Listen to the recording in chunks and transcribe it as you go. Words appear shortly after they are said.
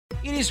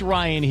It is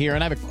Ryan here,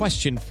 and I have a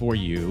question for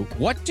you.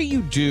 What do you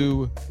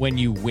do when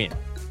you win?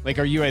 Like,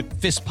 are you a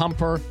fist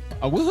pumper,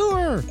 a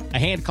woohooer, a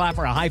hand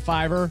clapper, a high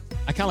fiver?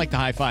 I kind of like the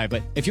high five,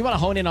 but if you want to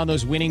hone in on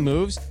those winning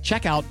moves,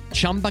 check out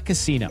Chumba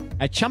Casino.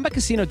 At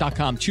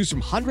ChumbaCasino.com, choose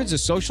from hundreds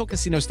of social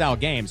casino-style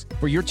games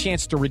for your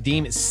chance to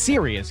redeem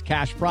serious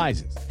cash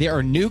prizes. There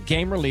are new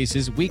game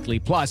releases weekly,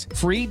 plus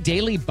free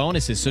daily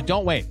bonuses. So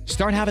don't wait.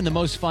 Start having the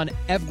most fun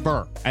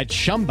ever at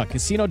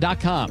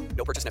ChumbaCasino.com.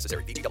 No purchase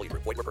necessary. VGW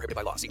Group. Void where prohibited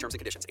by law. See terms and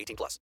conditions.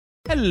 18+.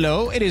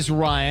 Hello, it is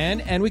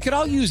Ryan, and we could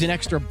all use an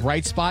extra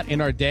bright spot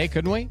in our day,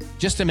 couldn't we?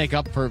 Just to make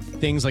up for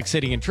things like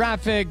sitting in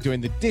traffic,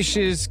 doing the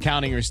dishes,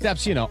 counting your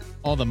steps, you know,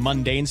 all the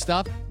mundane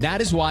stuff. That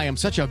is why I'm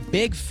such a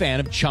big fan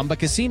of Chumba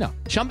Casino.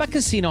 Chumba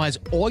Casino has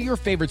all your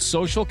favorite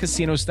social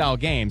casino-style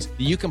games that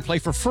you can play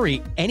for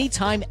free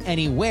anytime,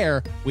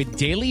 anywhere with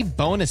daily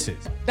bonuses.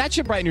 That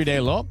should brighten your day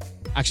a little.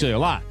 Actually, a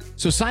lot.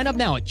 So sign up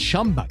now at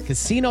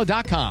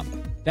ChumbaCasino.com.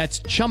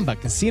 That's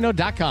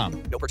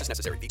ChumbaCasino.com. No purchase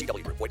necessary.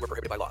 VGW Group. Void where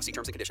prohibited by law. See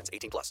terms and conditions.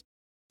 18+.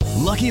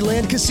 Lucky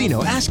Land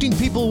Casino, asking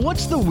people,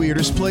 what's the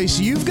weirdest place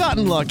you've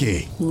gotten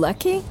lucky?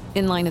 Lucky?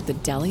 In line at the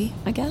deli,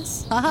 I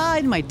guess? Aha,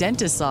 in my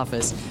dentist's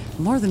office.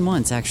 More than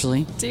once,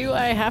 actually. Do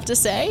I have to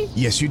say?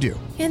 Yes, you do.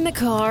 In the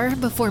car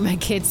before my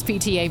kids'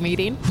 PTA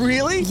meeting.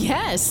 Really?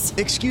 Yes.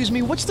 Excuse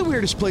me, what's the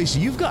weirdest place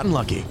you've gotten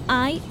lucky?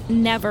 I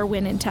never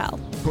win and tell.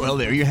 Well,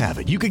 there you have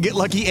it. You can get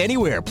lucky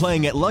anywhere,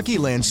 playing at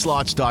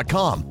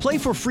LuckyLandSlots.com. Play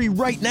for free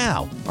right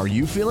now. Are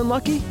you feeling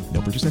lucky?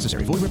 No purchase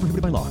necessary. Void where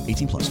prohibited by law.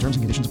 18+. Terms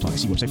and conditions apply.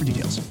 See website for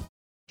details.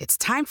 It's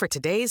time for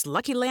today's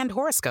Lucky Land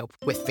horoscope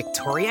with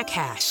Victoria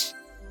Cash.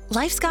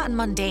 Life's gotten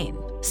mundane,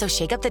 so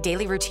shake up the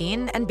daily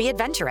routine and be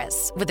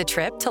adventurous with a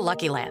trip to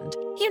Lucky Land.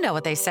 You know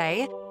what they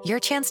say, your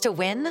chance to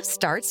win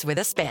starts with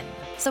a spin.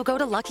 So go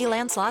to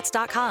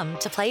LuckyLandSlots.com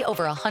to play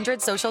over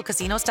 100 social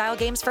casino-style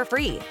games for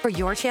free for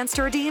your chance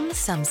to redeem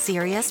some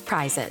serious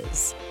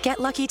prizes. Get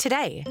lucky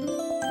today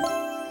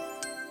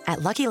at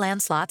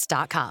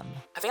LuckyLandSlots.com.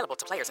 Available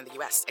to players in the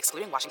U.S.,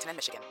 excluding Washington and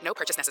Michigan. No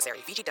purchase necessary.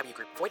 VGW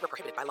Group. Void where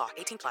prohibited by law.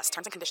 18+.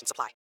 Terms and conditions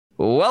apply.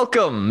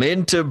 Welcome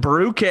into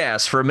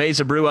Brewcast for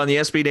Mesa Brew on the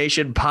SB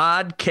Nation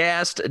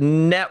Podcast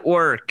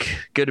Network.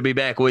 Good to be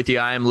back with you.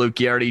 I am Luke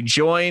Yardy,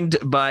 joined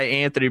by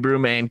Anthony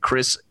Broom and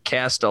Chris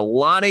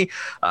Castellani.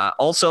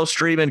 Also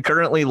streaming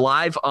currently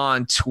live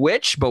on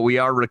Twitch, but we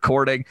are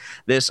recording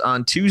this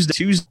on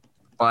Tuesday.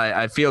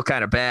 I feel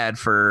kind of bad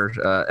for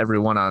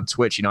everyone on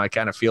Twitch. You know, I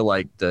kind of feel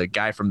like the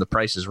guy from The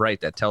Price is Right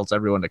that tells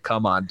everyone to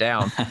come on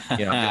down.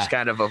 You know, it's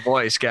kind of a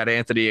voice. Got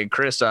Anthony and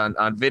Chris on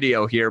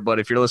video here, but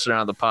if you're listening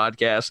on the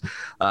podcast,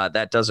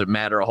 that doesn't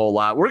matter a whole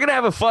lot. We're going to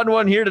have a fun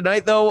one here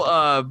tonight,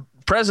 though.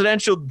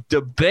 Presidential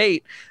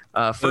debate.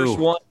 First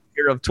one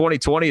here of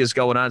 2020 is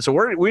going on. So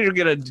we're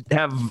going to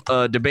have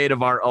a debate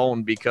of our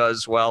own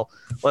because, well,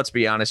 let's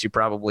be honest, you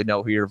probably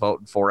know who you're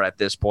voting for at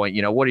this point.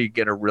 You know, what are you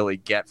going to really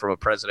get from a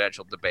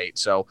presidential debate?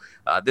 So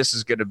this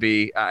is going to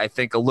be, I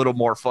think, a little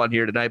more fun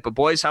here tonight. But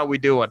boys, how we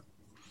doing?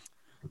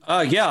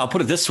 Yeah, I'll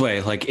put it this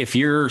way. Like, if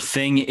your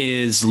thing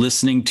is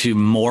listening to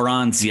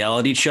morons yell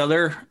at each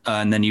other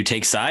and then you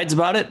take sides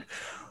about it,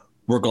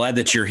 we're glad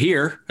that you're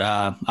here.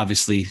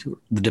 Obviously,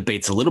 the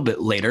debate's a little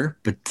bit later,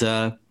 but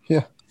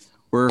yeah,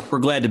 we're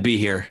glad to be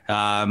here.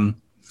 You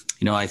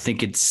know, I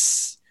think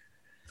it's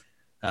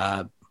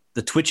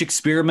the Twitch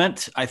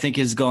experiment, I think,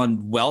 has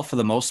gone well for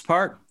the most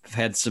part. I've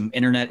had some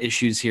internet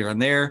issues here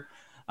and there.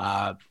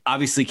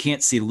 Obviously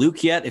can't see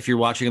Luke yet if you're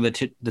watching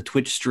the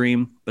Twitch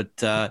stream,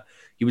 but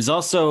he was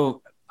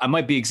also, I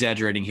might be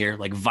exaggerating here,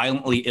 like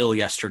violently ill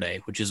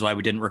yesterday, which is why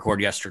we didn't record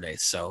yesterday.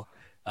 So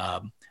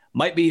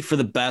might be for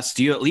the best.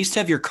 Do you at least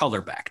have your color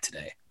back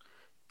today?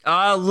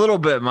 A little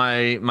bit.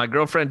 My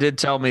girlfriend did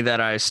tell me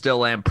that I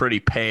still am pretty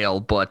pale,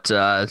 but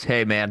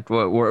hey, man,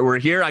 we're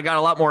here. I got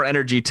a lot more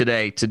energy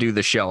today to do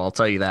the show. I'll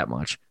tell you that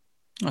much.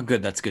 Oh,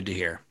 good. That's good to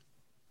hear.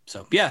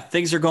 So, yeah,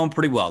 things are going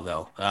pretty well,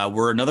 though.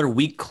 We're another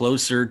week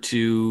closer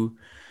to,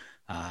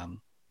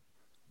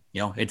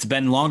 it's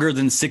been longer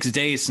than 6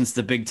 days since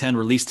the Big Ten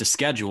released a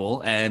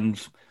schedule, and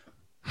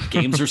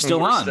games are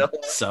still on.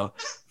 So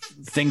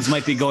things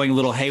might be going a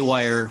little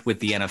haywire with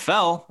the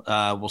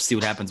NFL. We'll see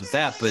what happens with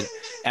that. But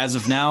as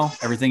of now,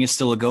 everything is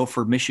still a go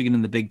for Michigan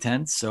in the Big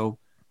Ten. So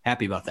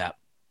happy about that.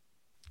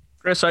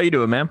 Chris, how you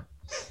doing, man?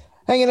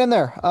 Hanging in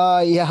there.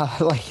 Yeah,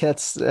 like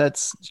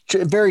that's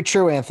very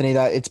true, Anthony.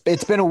 That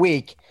it's been a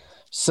week.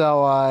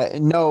 So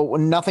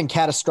nothing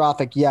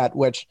catastrophic yet,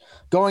 which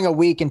going a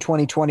week in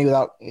 2020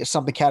 without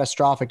something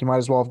catastrophic, you might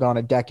as well have gone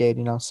a decade,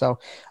 So,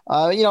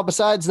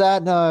 besides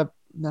that,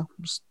 no,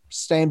 just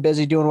staying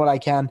busy, doing what I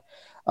can.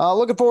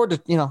 Looking forward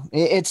to,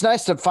 it's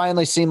nice to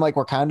finally seem like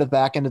we're kind of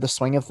back into the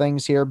swing of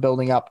things here,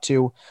 building up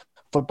to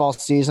football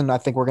season. I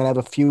think we're going to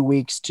have a few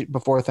weeks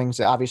before things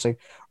obviously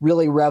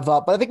really rev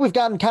up. But I think we've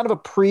gotten kind of a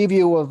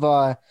preview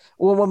of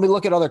when we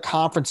look at other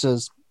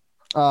conferences,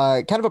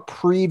 kind of a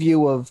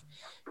preview of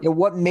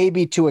what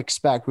maybe to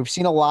expect. We've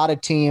seen a lot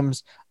of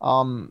teams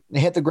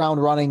hit the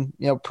ground running,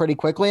 pretty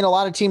quickly, and a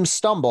lot of teams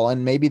stumble.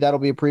 And maybe that'll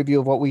be a preview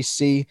of what we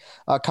see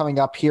coming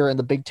up here in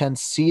the Big Ten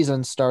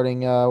season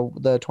starting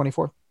the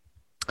 24th.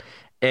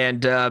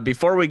 And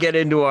before we get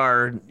into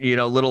our,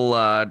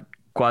 little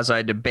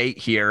quasi debate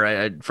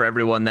here, for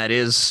everyone that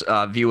is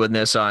viewing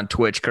this on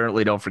Twitch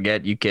currently, don't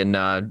forget you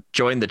can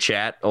join the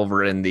chat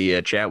over in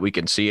the chat. We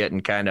can see it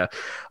and kind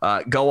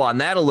of go on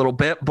that a little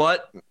bit.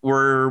 But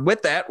we're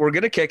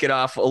going to kick it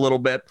off a little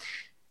bit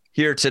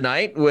here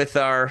tonight with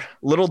our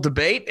little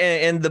debate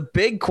and the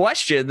big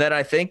question that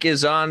I think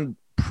is on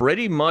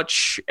pretty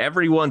much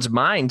everyone's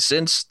mind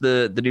since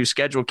the new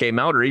schedule came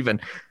out, or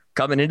even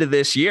coming into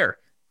this year.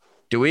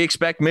 Do we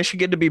expect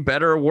Michigan to be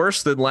better or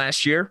worse than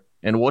last year?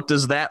 And what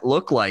does that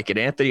look like? And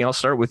Anthony, I'll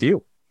start with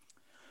you.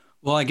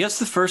 Well, I guess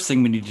the first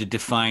thing we need to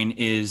define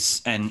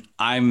is, and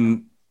I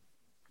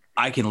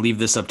can leave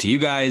this up to you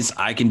guys.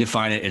 I can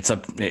define it.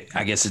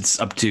 I guess it's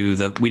up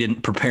to we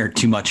didn't prepare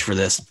too much for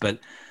this, but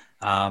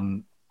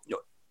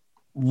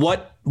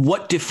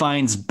what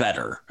defines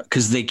better?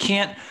 Because they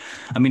can't,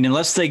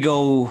 unless they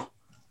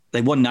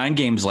won 9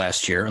 games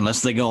last year,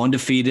 unless they go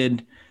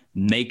undefeated,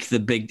 make the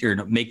Big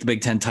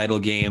Ten title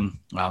game,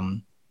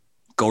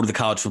 go to the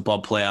college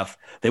football playoff,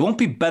 they won't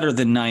be better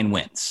than 9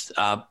 wins.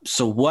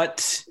 So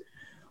what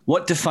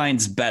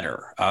defines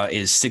better?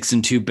 Is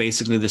 6-2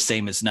 basically the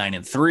same as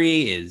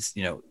 9-3? Is,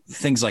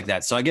 things like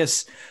that. So I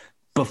guess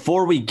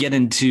before we get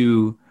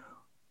into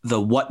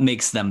what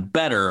makes them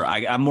better,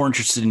 I'm more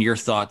interested in your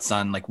thoughts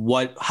on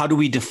how do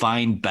we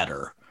define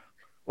better?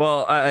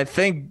 Well, I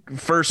think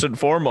first and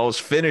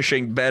foremost,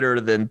 finishing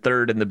better than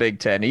third in the Big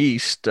Ten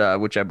East,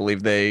 which I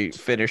believe they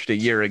finished a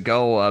year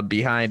ago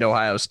behind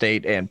Ohio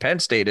State and Penn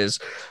State, is,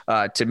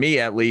 to me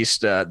at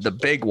least, the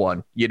big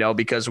one,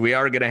 because we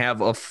are going to have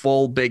a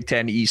full Big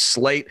Ten East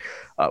slate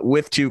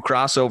with 2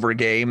 crossover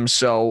games.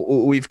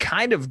 So we've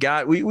kind of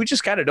got, we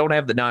just kind of don't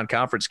have the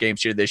non-conference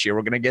games here this year.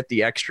 We're going to get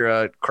the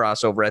extra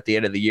crossover at the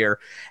end of the year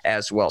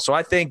as well. So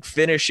I think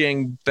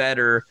finishing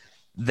better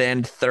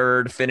than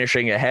third,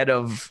 finishing ahead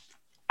of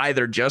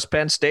either just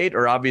Penn State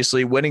or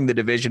obviously winning the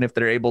division if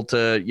they're able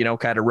to,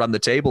 kind of run the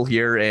table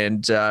here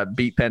and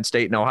beat Penn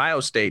State and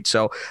Ohio State.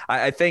 So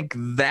I think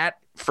that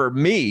for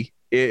me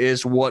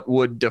is what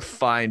would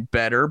define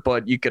better,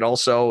 but you could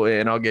also,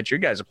 and I'll get your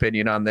guys'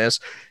 opinion on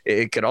this,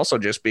 it could also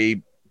just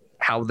be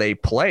how they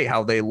play,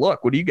 how they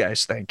look. What do you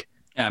guys think?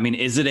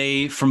 Is it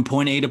a from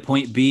point A to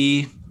point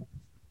B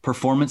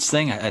performance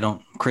thing? I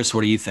don't, Chris,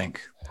 what do you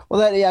think?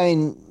 Well,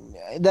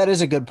 that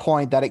is a good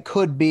point, that it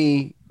could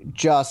be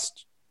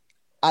just,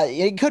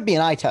 it could be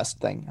an eye test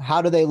thing. How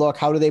do they look?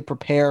 How do they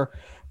prepare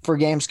for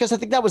games? Because I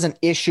think that was an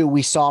issue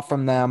we saw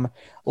from them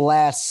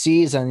last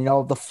season.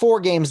 The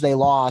 4 games they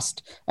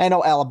lost, I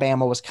know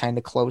Alabama was kind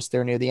of close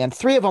there near the end.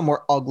 3 of them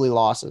were ugly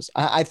losses.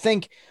 I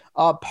think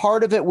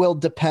part of it will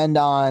depend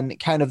on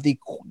kind of the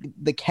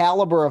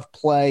caliber of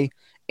play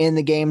in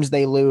the games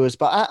they lose.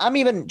 But I'm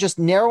even just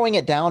narrowing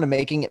it down and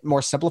making it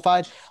more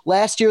simplified.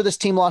 Last year, this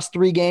team lost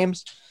 3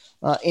 games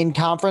in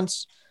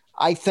conference.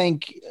 I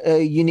think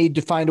you need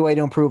to find a way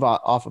to improve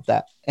off of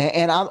that.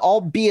 And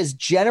I'll be as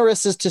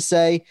generous as to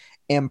say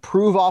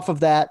improve off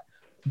of that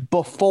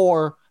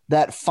before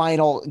that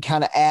final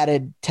kind of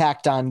added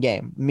tacked on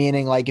game.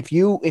 Meaning, if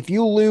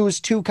you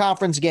lose 2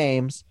 conference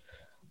games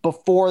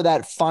before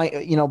that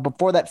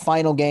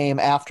final game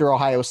after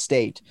Ohio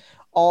State,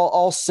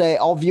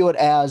 I'll view it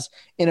as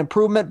an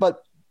improvement.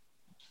 But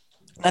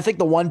I think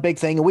the one big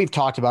thing, and we've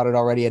talked about it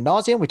already ad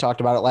nauseum, we talked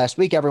about it last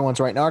week,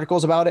 everyone's writing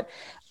articles about it.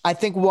 I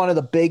think one of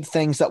the big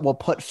things that will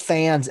put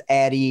fans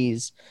at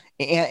ease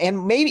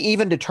and maybe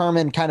even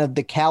determine kind of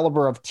the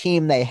caliber of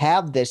team they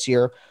have this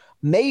year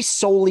may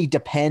solely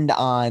depend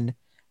on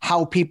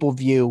how people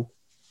view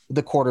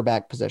the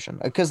quarterback position.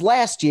 Because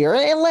last year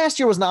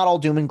was not all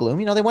doom and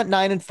gloom. They went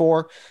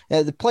 9-4.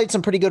 They played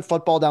some pretty good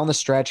football down the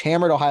stretch,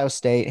 hammered Ohio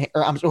State.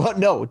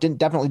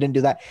 Definitely didn't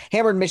do that.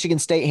 Hammered Michigan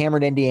State,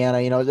 hammered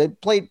Indiana.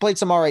 They played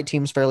some all right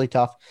teams fairly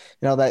tough.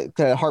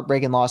 That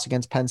heartbreaking loss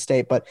against Penn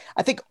State. But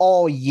I think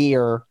all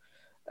year,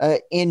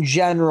 in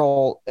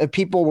general,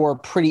 people were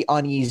pretty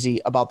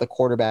uneasy about the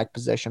quarterback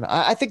position.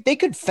 I think they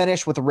could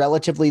finish with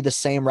relatively the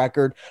same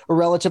record or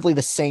relatively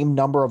the same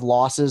number of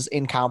losses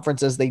in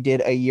conference as they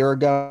did a year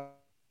ago.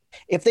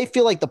 If they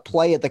feel like the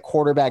play at the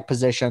quarterback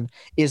position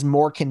is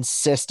more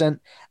consistent,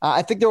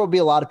 I think there will be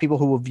a lot of people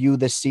who will view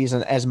this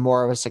season as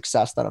more of a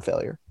success than a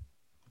failure.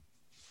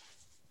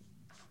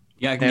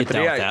 Yeah, I can Anthony,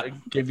 get down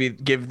with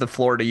that. Give the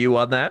floor to you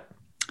on that.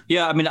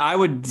 Yeah, I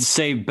would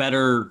say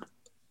better.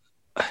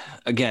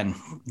 Again,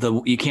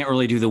 you can't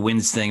really do the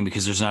wins thing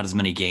because there's not as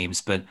many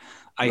games, but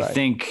I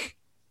think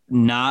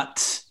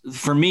not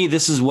for me.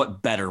 This is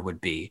what better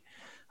would be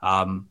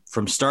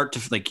from start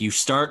to you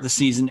start the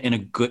season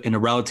in a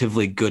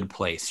relatively good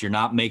place. You're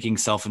not making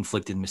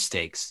self-inflicted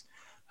mistakes.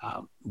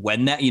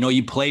 When that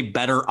you play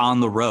better on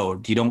the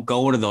road, you don't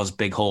go into those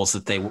big holes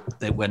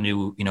that went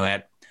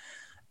to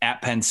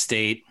at Penn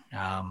State.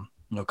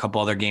 A couple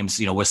other games,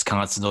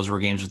 Wisconsin. Those were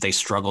games that they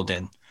struggled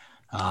in.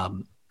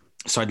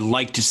 So I'd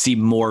like to see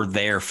more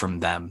there from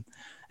them.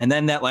 And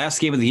then that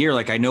last game of the year,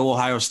 I know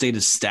Ohio State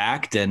is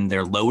stacked and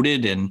they're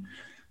loaded, and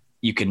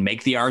you can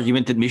make the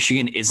argument that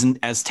Michigan isn't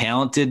as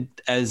talented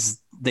as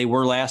they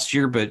were last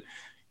year, but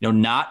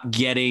not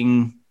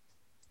getting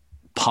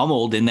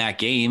pummeled in that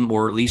game,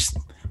 or at least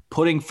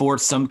putting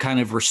forth some kind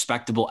of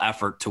respectable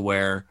effort to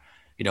where,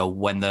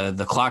 when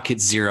the clock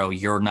hits zero,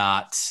 you're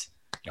not,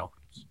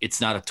 it's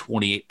not a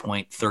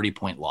 28-point,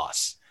 30-point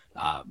loss.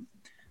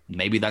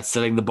 Maybe that's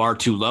setting the bar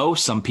too low.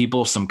 Some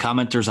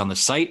commenters on the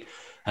site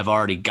have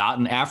already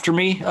gotten after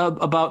me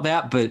about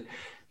that. But,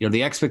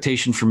 the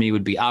expectation for me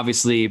would be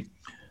obviously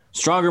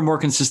stronger, more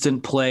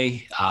consistent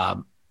play,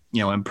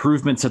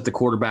 improvements at the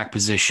quarterback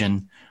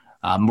position,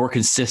 more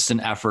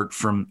consistent effort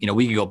from,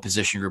 we could go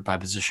position group by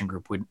position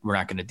group. We're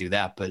not going to do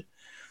that. But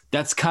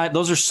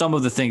those are some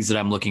of the things that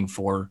I'm looking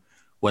for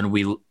when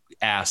we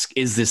ask,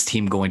 is this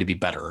team going to be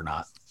better or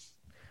not?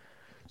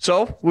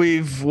 So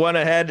we've went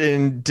ahead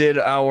and did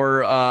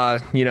our,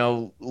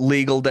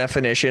 legal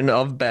definition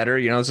of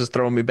better. This is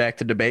throwing me back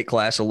to debate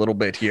class a little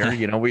bit here.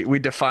 We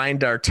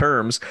defined our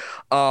terms.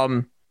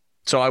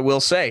 So I will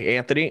say,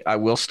 Anthony, I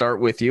will start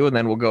with you, and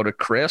then we'll go to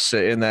Chris,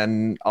 and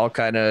then I'll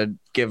kind of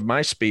give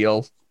my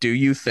spiel. Do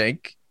you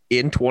think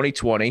in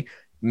 2020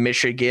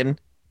 Michigan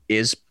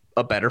is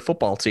a better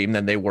football team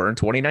than they were in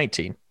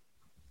 2019?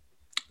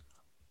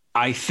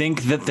 I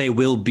think that they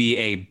will be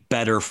a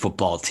better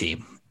football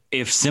team.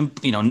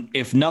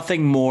 If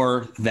nothing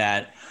more,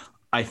 that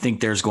I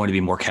think there's going to be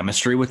more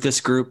chemistry with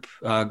this group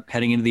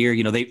heading into the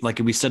year. They, like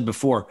we said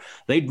before,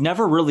 they'd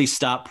never really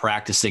stopped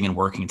practicing and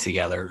working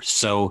together.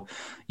 So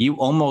you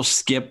almost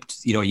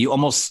skipped, I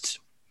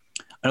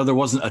know there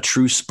wasn't a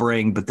true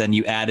spring, but then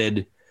you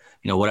added,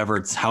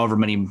 however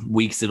many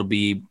weeks it'll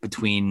be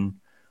between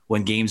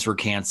when games were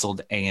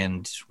canceled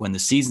and when the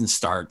season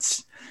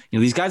starts.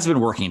 These guys have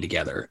been working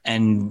together,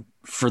 and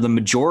for the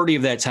majority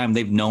of that time,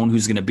 they've known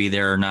who's going to be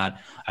there or not.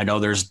 I know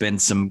there's been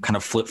some kind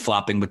of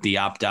flip-flopping with the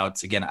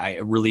opt-outs. Again, I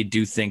really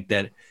do think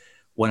that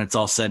when it's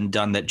all said and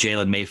done, that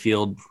Jalen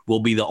Mayfield will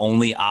be the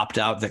only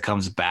opt-out that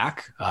comes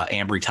back.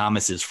 Ambry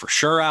Thomas is for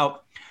sure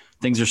out.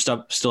 Things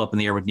are still up in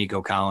the air with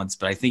Nico Collins.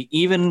 But I think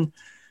even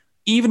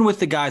with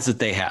the guys that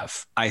they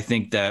have, I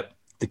think that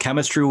the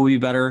chemistry will be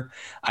better.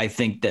 I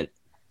think that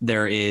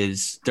there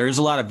is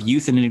a lot of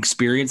youth and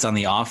inexperience on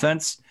the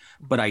offense,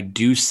 but I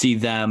do see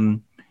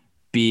them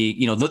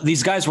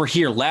these guys were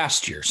here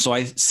last year. So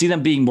I see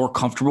them being more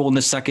comfortable in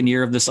the second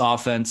year of this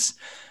offense.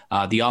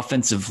 The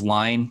offensive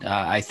line,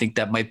 I think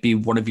that might be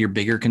one of your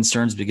bigger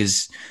concerns,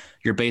 because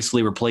you're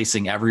basically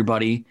replacing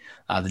everybody.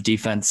 The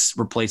defense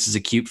replaces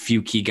a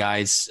few key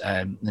guys,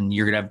 and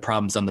you're going to have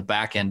problems on the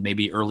back end,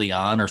 maybe early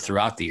on or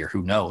throughout the year,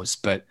 who knows?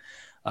 But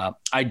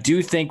I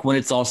do think when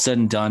it's all said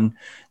and done,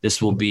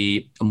 this will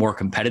be a more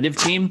competitive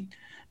team.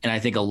 And I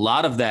think a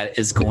lot of that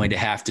is going to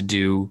have to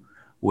do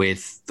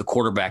with the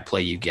quarterback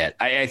play you get.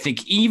 I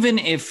think even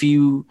if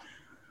you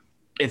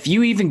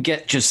even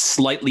get just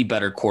slightly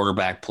better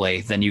quarterback play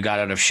than you got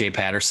out of Shea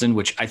Patterson,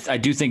 which I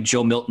do think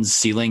Joe Milton's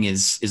ceiling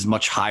is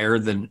much higher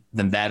than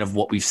that of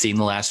what we've seen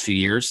the last few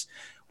years.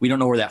 We don't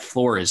know where that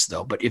floor is,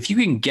 though. But if you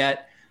can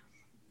get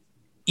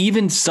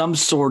even some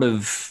sort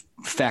of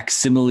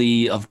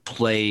facsimile of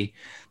play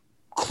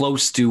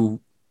close to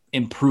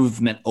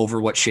improvement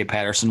over what Shea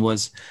Patterson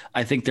was,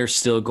 I think they're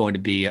still going to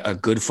be a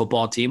good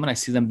football team, and I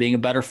see them being a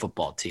better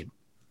football team.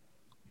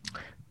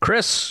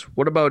 Chris,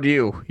 what about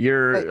you?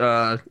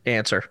 Your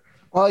answer?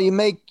 Well, you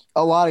make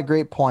a lot of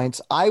great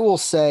points. I will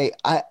say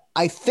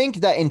I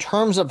think that in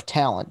terms of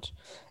talent,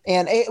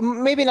 and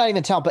maybe not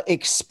even talent, but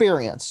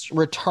experience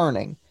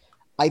returning,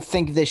 I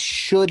think this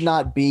should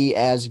not be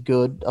as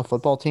good a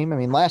football team. I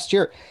mean, last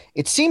year,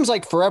 it seems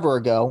like forever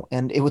ago,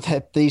 and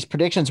these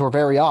predictions were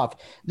very off.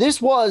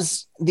 This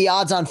was the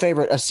odds-on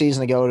favorite a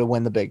season ago to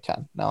win the Big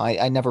Ten. Now,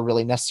 I never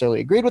really necessarily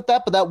agreed with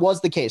that, but that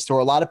was the case. There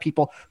were a lot of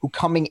people who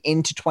coming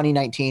into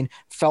 2019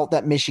 felt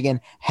that Michigan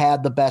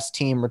had the best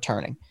team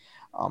returning.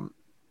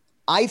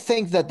 I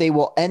think that they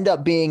will end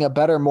up being a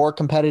better, more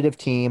competitive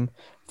team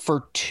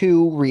for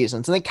two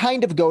reasons, and they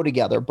kind of go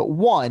together. But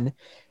one,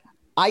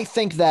 I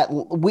think that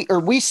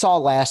we saw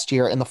last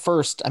year in the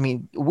first,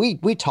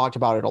 we talked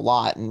about it a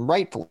lot, and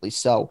rightfully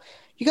so.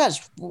 You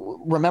guys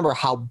remember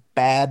how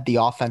bad the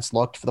offense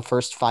looked for the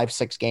first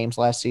 5-6 games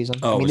last season?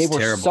 Oh, they were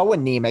terrible. So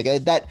anemic.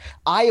 That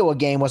Iowa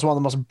game was one of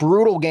the most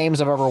brutal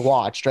games I've ever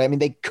watched, right?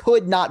 They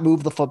could not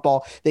move the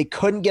football. They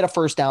couldn't get a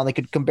first down. They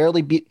could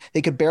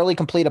barely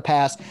complete a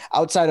pass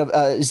outside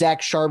of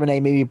Zach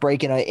Charbonnet maybe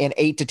breaking an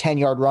 8 to 10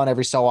 yard run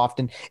every so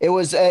often. It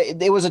was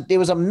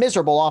a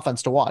miserable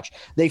offense to watch.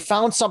 They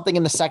found something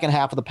in the second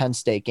half of the Penn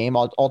State game,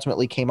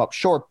 ultimately came up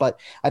short, but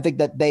I think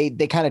that they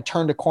kind of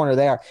turned a corner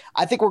there.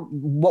 I think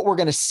what we're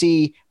going to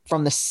see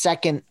from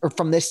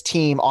this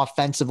team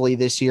offensively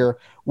this year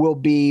will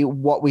be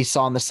what we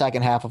saw in the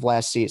second half of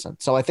last season.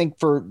 So I think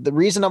for the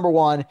reason number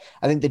one,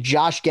 I think the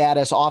Josh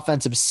Gaddis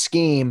offensive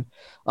scheme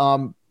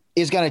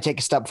is going to take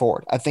a step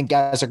forward. I think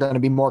guys are going to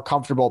be more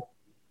comfortable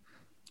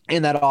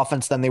in that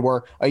offense than they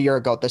were a year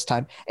ago at this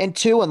time. And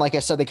two, and like I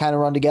said, they kind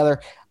of run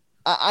together.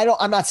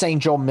 I'm not saying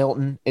Joe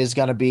Milton is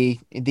going to be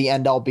the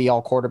end all be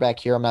all quarterback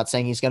here. I'm not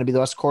saying he's going to be the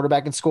best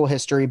quarterback in school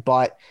history,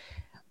 but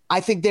I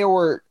think there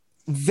were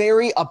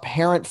very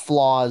apparent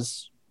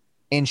flaws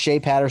in Shea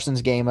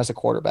Patterson's game as a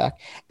quarterback.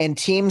 And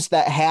teams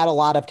that had a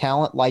lot of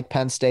talent, like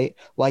Penn State,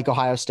 like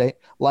Ohio State,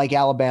 like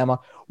Alabama,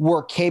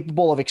 were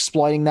capable of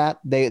exploiting that.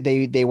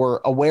 They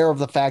were aware of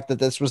the fact that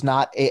this was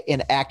not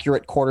an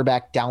accurate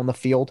quarterback down the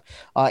field.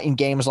 In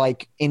games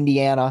like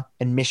Indiana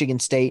and Michigan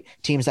State,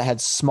 teams that had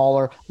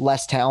smaller,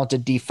 less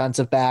talented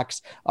defensive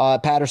backs,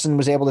 Patterson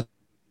was able to tear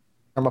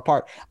them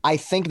apart. I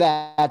think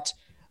that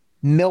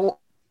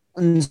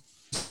Milton's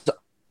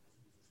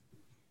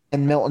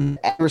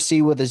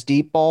accuracy with his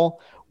deep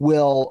ball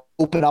will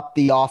open up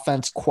the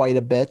offense quite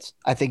a bit.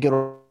 I think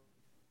it'll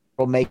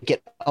make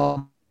it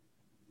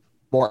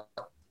more.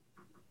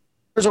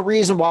 There's a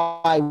reason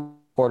why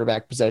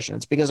quarterback position.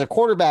 It's because a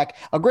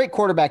great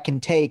quarterback can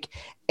take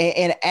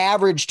an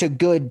average to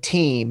good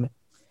team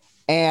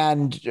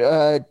and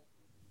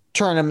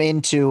turn them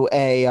into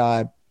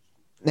a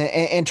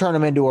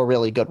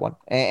really good one.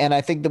 And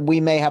I think that we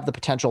may have the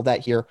potential of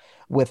that here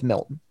with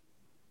Milton.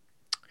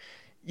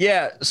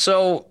 Yeah,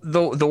 so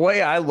the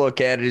way I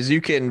look at it is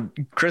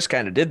Chris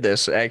kind of did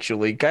this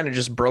actually, kind of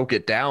just broke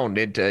it down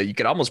into, you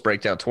could almost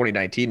break down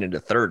 2019 into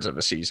thirds of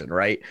a season,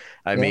 right?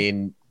 I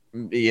mean,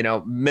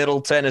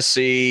 Middle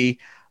Tennessee,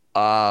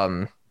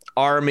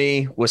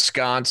 Army,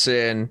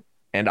 Wisconsin,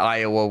 and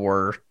Iowa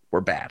were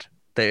bad.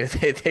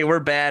 They were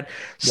bad.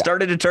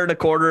 Started to turn the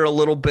corner a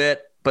little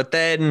bit, but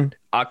then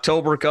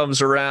October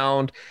comes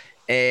around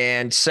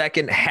and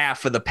second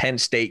half of the Penn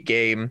State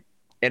game,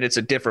 and it's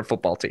a different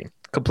football team.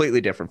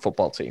 Completely different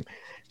football team.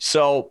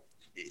 So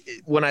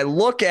when I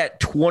look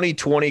at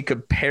 2020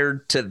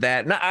 compared to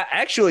that, and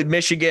actually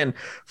Michigan,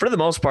 for the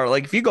most part,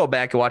 like if you go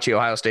back and watch the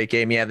Ohio State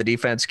game, the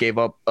defense gave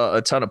up a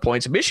ton of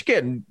points.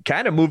 Michigan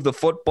kind of moved the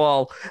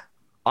football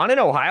on an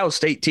Ohio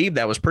State team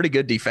that was pretty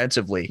good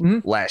defensively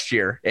last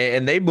year.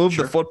 And they moved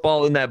the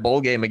football in that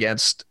bowl game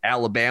against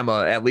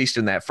Alabama, at least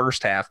in that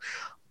first half.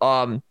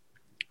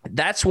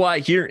 That's why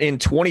here in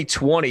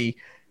 2020,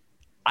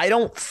 I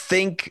don't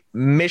think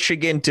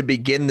Michigan to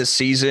begin the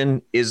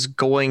season is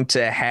going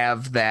to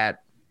have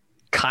that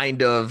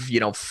kind of,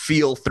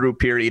 feel through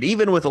period,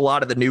 even with a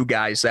lot of the new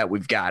guys that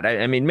we've got.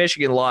 I mean,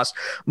 Michigan lost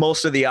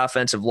most of the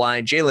offensive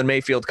line. Jalen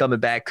Mayfield coming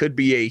back could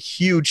be a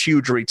huge,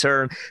 huge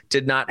return.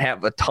 Did not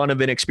have a ton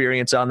of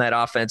inexperience on that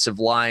offensive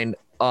line.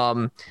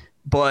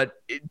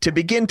 But to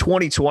begin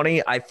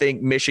 2020, I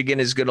think Michigan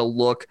is going to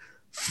look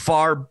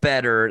far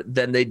better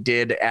than they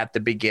did at the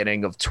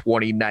beginning of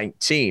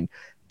 2019.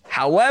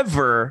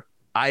 However,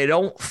 I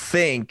don't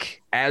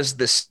think as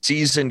the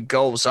season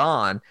goes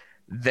on,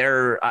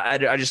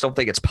 I just don't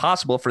think it's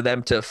possible for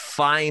them to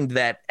find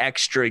that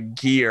extra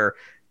gear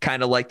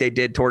kind of like they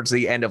did towards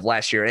the end of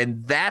last year.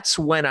 And that's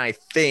when I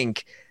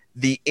think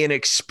the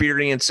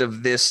inexperience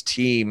of this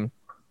team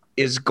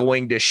is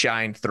going to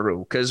shine through,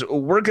 because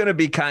we're going to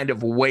be kind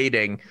of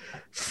waiting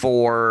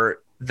for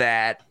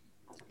that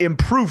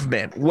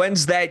improvement.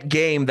 When's that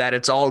game that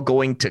it's all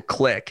going to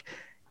click?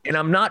 And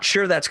I'm not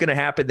sure that's going to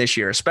happen this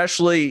year,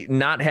 especially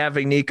not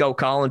having Nico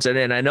Collins in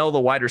it. And I know the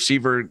wide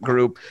receiver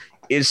group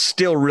is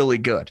still really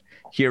good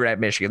here at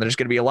Michigan. There's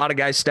going to be a lot of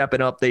guys stepping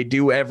up. They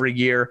do every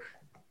year.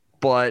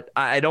 But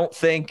I don't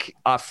think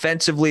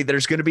offensively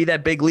there's going to be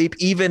that big leap,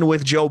 even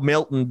with Joe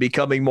Milton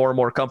becoming more and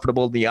more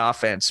comfortable in the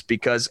offense,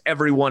 because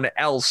everyone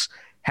else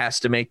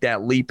has to make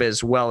that leap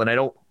as well. And I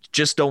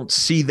don't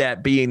see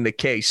that being the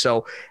case.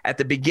 So at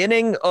the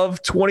beginning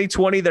of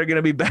 2020, they're going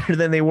to be better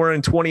than they were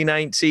in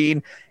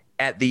 2019.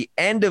 At the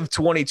end of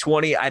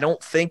 2020, I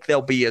don't think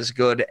they'll be as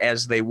good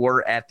as they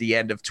were at the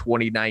end of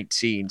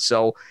 2019.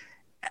 So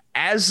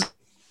as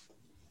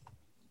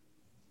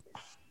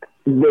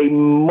they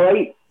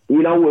might,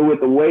 with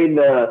the way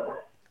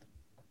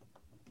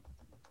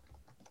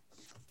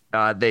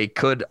they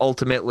could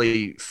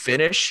ultimately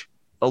finish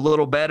a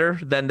little better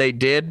than they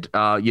did,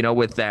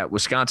 with that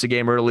Wisconsin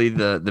game early,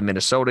 the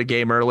Minnesota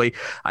game early.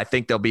 I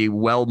think they'll be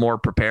well more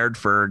prepared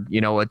for,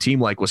 a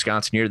team like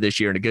Wisconsin here this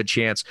year and a good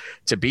chance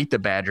to beat the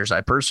Badgers, I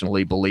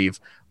personally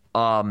believe.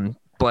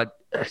 But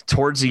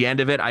towards the end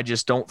of it, I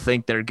just don't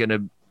think they're going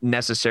to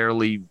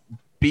necessarily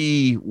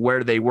be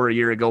where they were a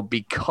year ago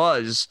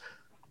because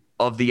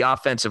of the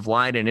offensive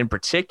line, and in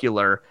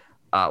particular,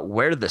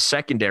 where the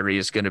secondary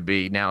is going to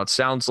be. Now, it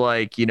sounds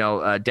like,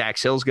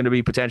 Dax Hill's going to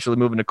be potentially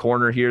moving to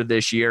corner here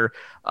this year,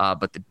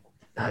 but the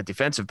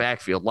defensive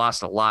backfield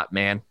lost a lot,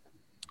 man.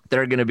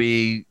 They're going to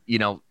be,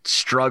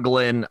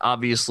 struggling.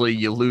 Obviously,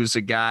 you lose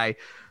a guy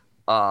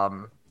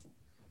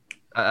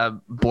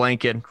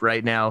blanking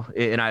right now,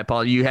 and I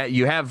apologize.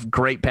 You have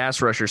great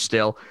pass rushers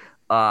still,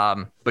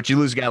 but you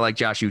lose a guy like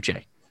Josh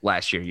Uche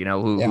last year,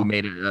 who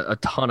made a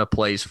ton of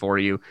plays for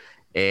you.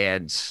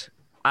 And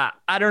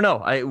I don't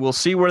know. We'll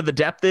see where the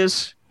depth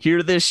is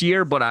here this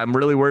year, but I'm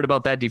really worried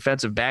about that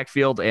defensive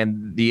backfield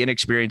and the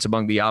inexperience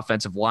among the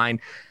offensive line.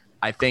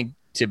 I think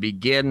to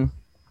begin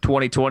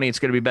 2020, it's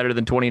going to be better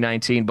than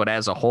 2019, but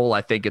as a whole,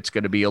 I think it's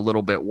going to be a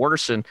little bit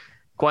worse. And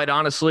quite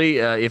honestly,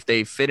 if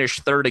they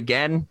finish third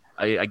again,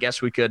 I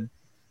guess we could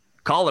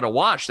call it a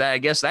wash. I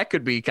guess that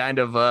could be kind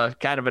of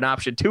an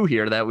option too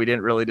here that we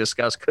didn't really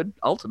discuss. Could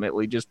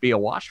ultimately just be a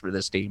wash for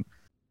this team.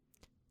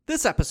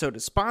 This episode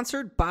is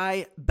sponsored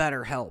by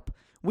BetterHelp.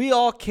 We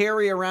all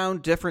carry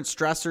around different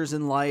stressors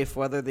in life,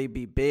 whether they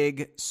be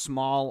big,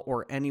 small,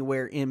 or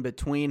anywhere in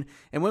between.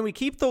 And when we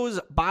keep those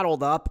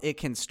bottled up, it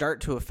can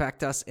start to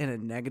affect us in a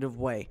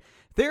negative way.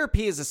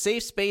 Therapy is a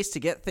safe space to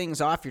get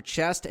things off your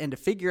chest and to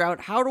figure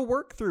out how to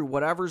work through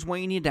whatever's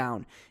weighing you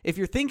down. If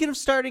you're thinking of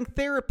starting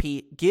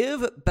therapy,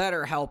 give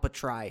BetterHelp a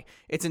try.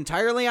 It's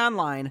entirely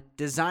online,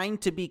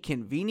 designed to be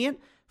convenient,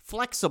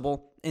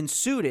 flexible, and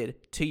suited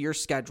to your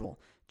schedule.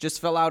 Just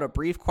fill out a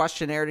brief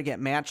questionnaire to get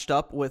matched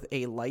up with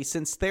a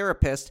licensed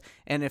therapist,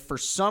 and if for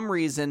some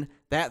reason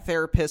that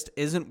therapist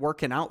isn't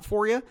working out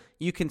for you,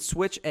 you can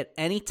switch at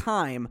any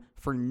time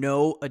for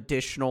no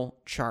additional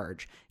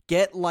charge.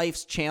 Get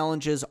life's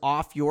challenges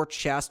off your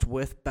chest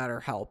with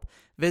BetterHelp.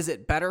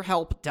 Visit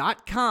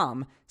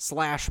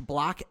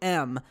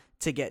BetterHelp.com/BlockM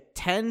to get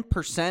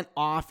 10%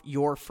 off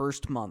your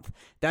first month.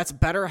 That's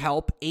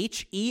BetterHelp,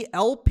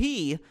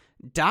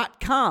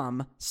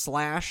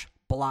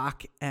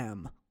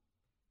 HELP.com/BlockM.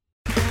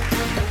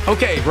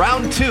 Okay,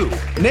 round two.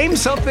 Name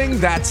something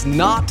that's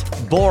not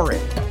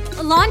boring.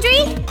 A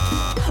laundry?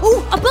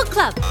 Ooh, a book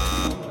club.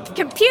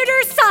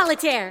 Computer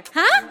solitaire,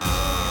 huh?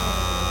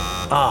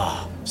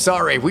 Ah,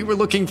 sorry, we were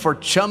looking for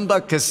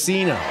Chumba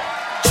Casino.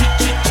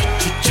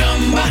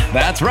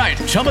 That's right,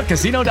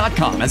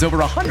 ChumbaCasino.com has over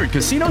 100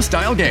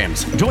 casino-style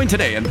games. Join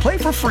today and play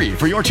for free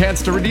for your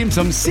chance to redeem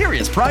some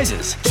serious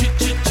prizes.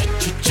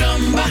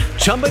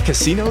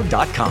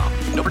 ChumbaCasino.com.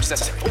 No purchase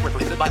necessary. Void where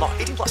prohibited by law.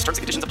 18+ terms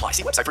and conditions apply.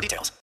 See website for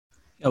details.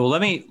 Yeah, well,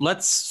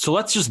 let's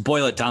just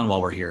boil it down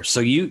while we're here. So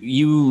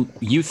you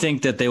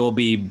think that they will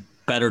be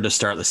better to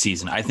start the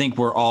season. I think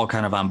we're all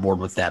kind of on board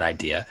with that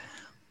idea.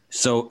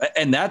 So,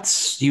 and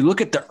that's, you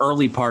look at the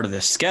early part of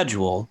this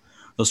schedule,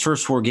 those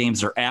first 4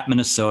 games are at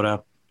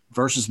Minnesota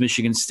versus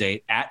Michigan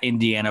State, at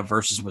Indiana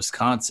versus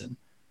Wisconsin.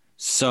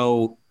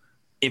 So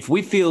if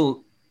we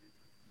feel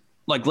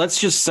like, let's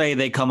just say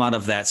they come out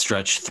of that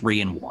stretch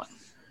 3-1.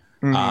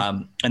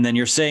 Mm-hmm. And then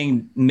you're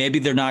saying maybe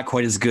they're not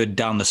quite as good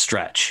down the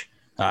stretch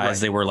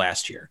as they were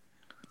last year.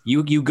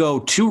 You go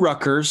to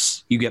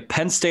Rutgers, you get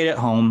Penn State at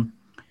home,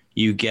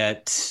 you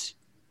get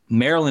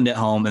Maryland at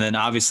home, and then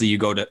obviously you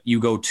go to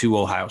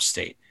Ohio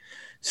State.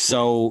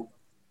 So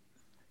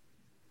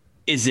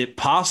is it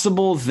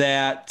possible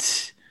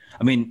that,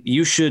 I mean,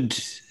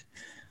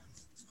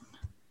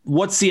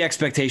 what's the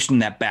expectation in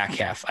that back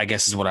half, I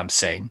guess is what I'm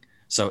saying.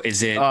 So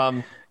is it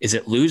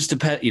lose to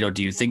Penn?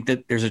 Do you think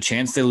that there's a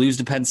chance they lose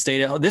to Penn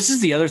State? This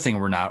is the other thing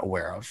we're not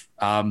aware of.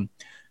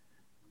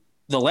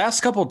 The last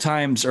couple of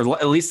times, or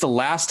at least the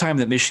last time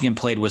that Michigan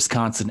played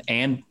Wisconsin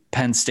and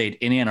Penn State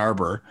in Ann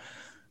Arbor,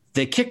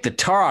 they kicked the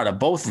tar out of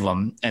both of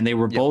them, and they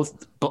were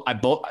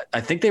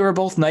I think they were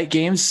both night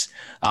games.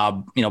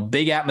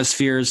 Big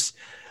atmospheres.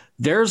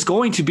 There's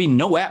going to be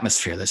no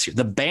atmosphere this year.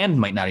 The band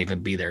might not even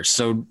be there.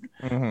 So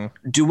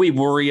do we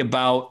worry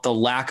about the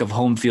lack of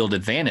home field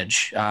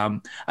advantage?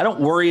 I don't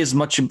worry as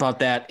much about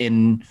that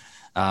in,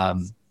 a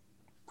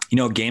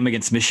game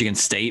against Michigan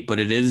State, but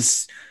it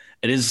is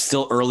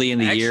still early in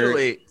the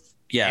year.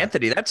 Yeah,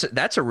 Anthony,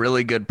 that's a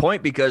really good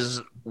point,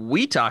 because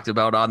we talked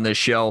about on this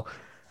show,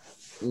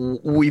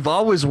 we've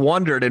always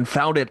wondered and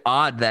found it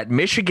odd that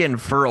Michigan,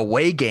 for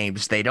away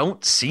games, they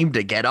don't seem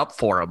to get up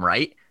for them,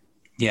 right?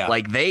 Yeah.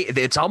 Like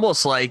it's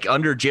almost like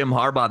under Jim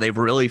Harbaugh, they've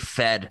really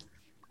fed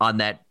on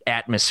that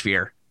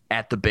atmosphere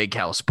at the Big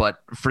House.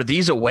 But for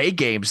these away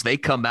games, they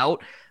come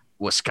out.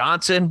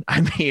 Wisconsin,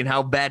 I mean,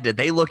 how bad did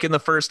they look in the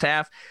first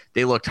half?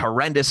 They looked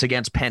horrendous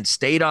against Penn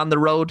State on the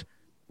road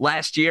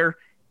last year.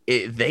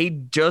 They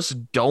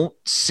just don't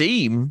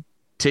seem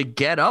to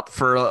get up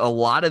for a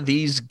lot of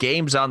these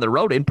games on the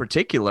road, in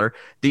particular,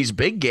 these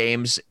big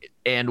games.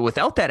 And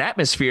without that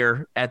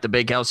atmosphere at the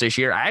Big House this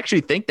year, I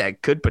actually think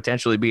that could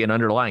potentially be an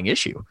underlying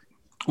issue.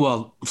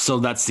 Well, so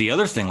that's the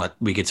other thing that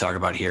we could talk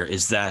about here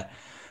is that,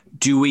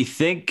 do we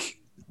think,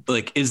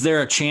 is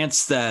there a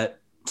chance that,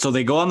 so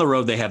they go on the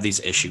road, they have these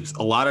issues.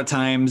 A lot of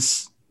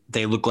times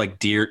they look like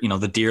deer,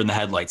 the deer in the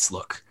headlights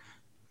look.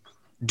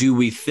 Do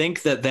we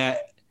think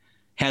that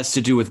has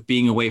to do with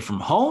being away from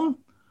home?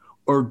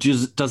 Or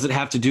does it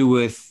have to do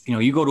with,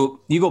 you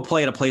go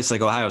play at a place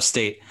like Ohio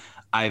State?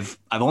 I've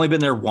only been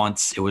there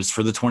once. It was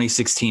for the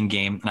 2016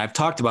 game. And I've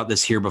talked about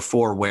this here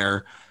before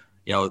where,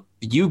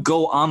 you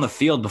go on the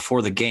field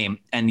before the game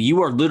and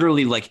you are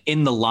literally like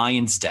in the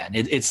lion's den.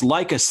 It's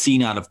like a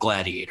scene out of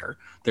Gladiator.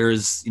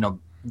 There's,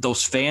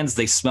 those fans,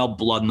 they smell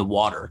blood in the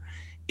water.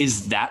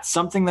 Is that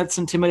something that's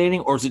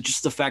intimidating, or is it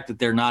just the fact that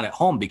they're not at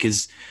home?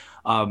 Because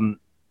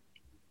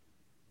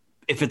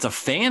if it's a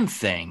fan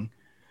thing,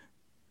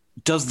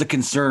 does the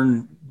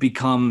concern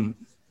become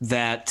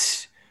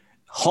that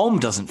home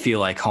doesn't feel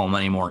like home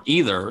anymore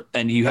either,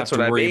 and you have to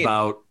worry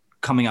about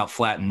coming out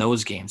flat in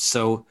those games?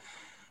 So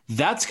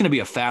that's going to be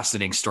a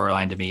fascinating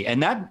storyline to me,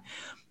 and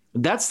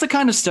that's the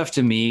kind of stuff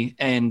to me.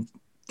 And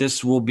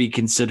this will be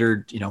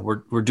considered,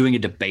 we're doing a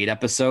debate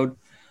episode,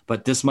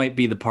 but this might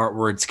be the part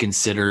where it's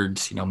considered,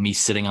 me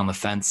sitting on the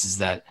fence, is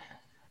that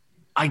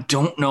I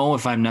don't know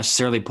if I'm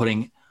necessarily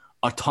putting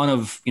a ton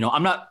of,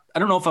 I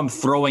don't know if I'm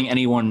throwing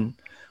anyone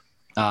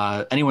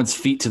anyone's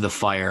feet to the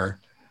fire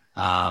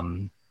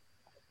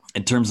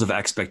in terms of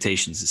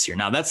expectations this year.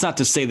 Now, that's not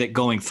to say that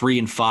going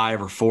 3-5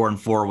 or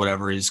 4-4, or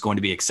whatever, is going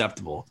to be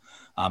acceptable.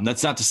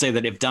 That's not to say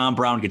that if Don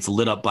Brown gets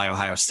lit up by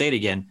Ohio State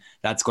again,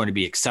 that's going to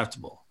be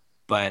acceptable.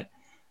 But,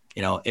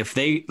 if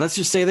let's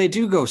just say they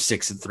do go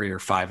 6-3 or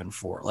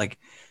 5-4, like,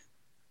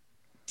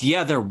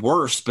 yeah, they're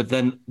worse, but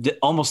then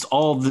almost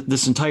all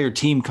this entire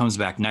team comes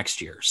back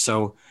next year.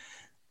 So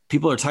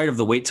people are tired of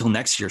the wait till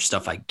next year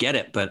stuff. I get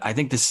it, but I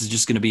think this is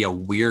just going to be a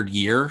weird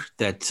year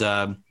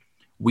that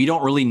we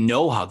don't really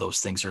know how those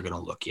things are going to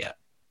look yet.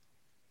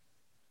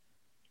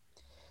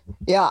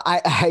 Yeah,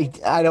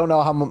 I don't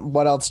know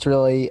what else to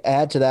really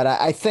add to that.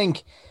 I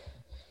think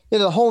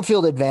the home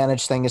field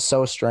advantage thing is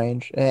so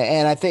strange,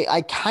 and I think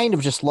I kind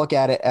of just look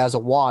at it as a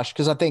wash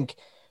because I think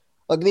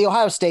the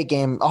Ohio State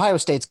game, Ohio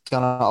State's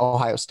gonna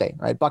Ohio State,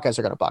 right? Buckeyes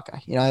are gonna Buckeye.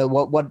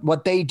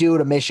 What they do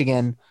to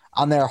Michigan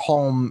on their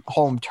home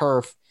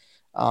turf.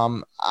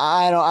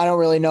 I don't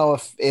really know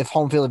if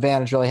home field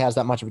advantage really has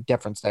that much of a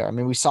difference there. I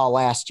mean, we saw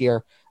last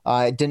year.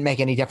 It didn't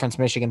make any difference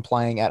Michigan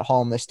playing at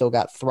home. They still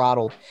got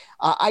throttled.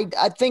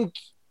 I think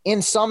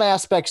in some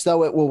aspects,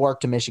 though, it will work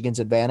to Michigan's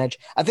advantage.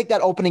 I think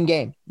that opening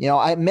game,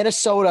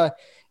 Minnesota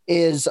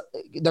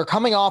they're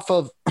coming off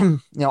of,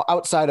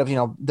 outside of,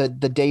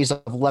 the days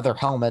of leather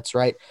helmets,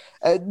 right?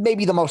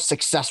 Maybe the most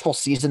successful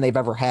season they've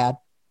ever had.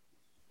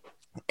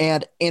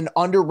 And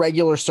under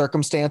regular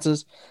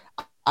circumstances,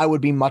 I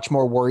would be much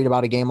more worried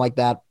about a game like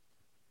that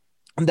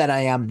than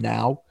I am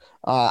now.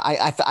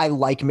 I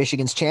like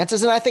Michigan's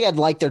chances, and I think I'd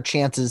like their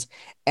chances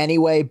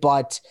anyway.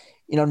 But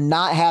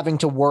not having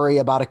to worry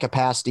about a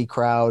capacity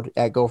crowd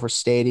at Gopher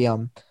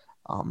Stadium,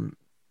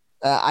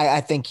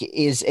 I think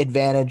is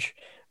advantage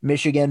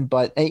Michigan.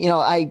 But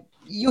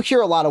you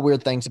hear a lot of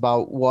weird things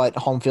about what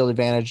home field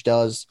advantage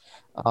does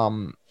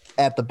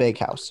at the Big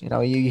House.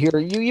 You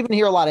even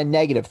hear a lot of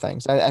negative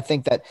things. I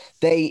think that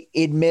they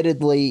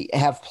admittedly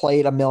have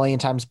played a million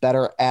times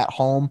better at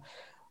home.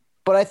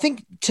 But I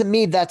think to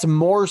me, that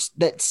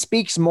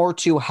speaks more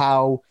to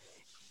how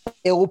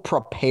ill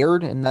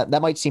prepared, and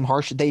that might seem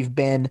harsh, they've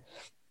been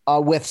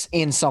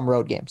in some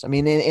road games. I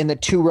mean, in the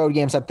 2 road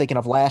games I'm thinking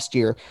of last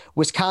year,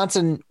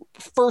 Wisconsin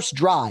first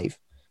drive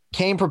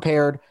came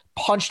prepared,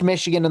 punched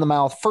Michigan in the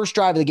mouth. First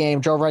drive of the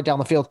game, drove right down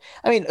the field.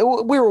 I mean,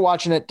 we were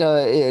watching it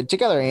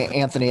together,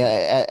 Anthony,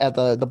 at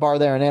the bar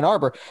there in Ann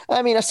Arbor.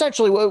 I mean,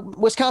 essentially,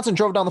 Wisconsin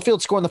drove down the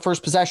field, scoring the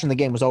first possession, the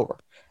game was over.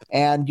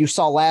 And you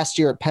saw last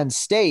year at Penn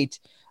State,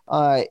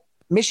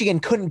 Michigan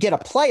couldn't get a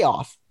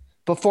playoff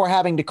before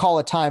having to call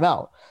a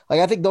timeout. Like,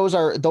 I think those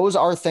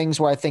are things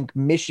where I think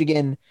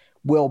Michigan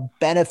will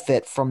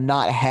benefit from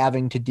not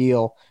having to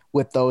deal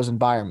with those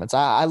environments.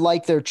 I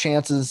like their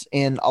chances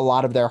in a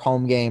lot of their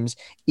home games,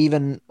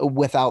 even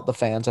without the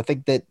fans. I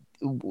think that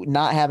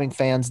not having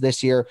fans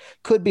this year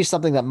could be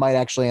something that might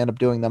actually end up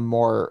doing them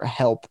more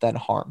help than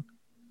harm.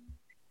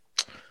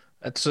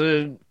 That's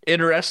an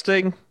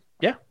interesting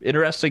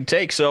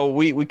take. So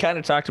we kind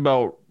of talked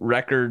about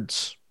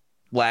records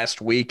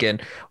last week,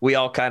 and we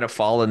all kind of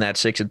fall in that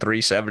 6-3,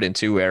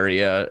 7-2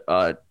 area.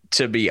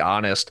 To be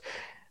honest,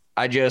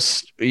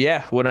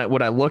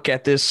 when I look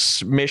at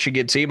this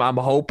Michigan team, I'm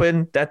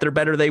hoping that they're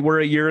better than they were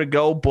a year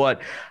ago.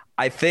 But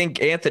I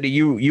think, Anthony,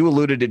 you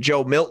alluded to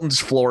Joe Milton's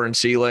floor and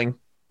ceiling.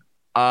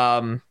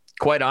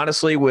 Quite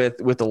honestly, with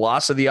the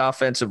loss of the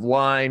offensive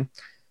line,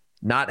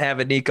 not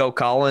having Nico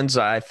Collins,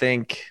 I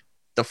think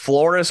the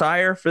floor is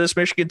higher for this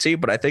Michigan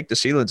team, but I think the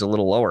ceiling's a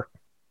little lower.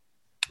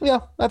 Yeah,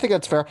 I think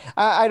that's fair.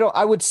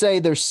 I would say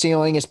their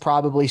ceiling is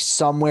probably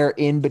somewhere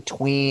in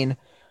between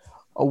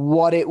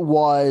what it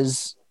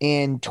was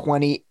in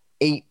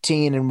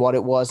 2018 and what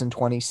it was in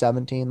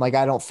 2017. Like,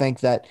 I don't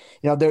think that,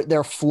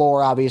 their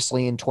floor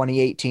obviously in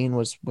 2018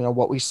 was,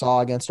 what we saw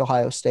against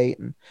Ohio State,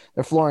 and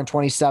their floor in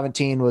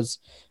 2017 was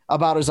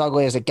about as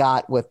ugly as it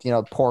got with,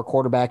 poor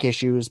quarterback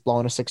issues,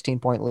 blowing a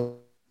 16-point lead in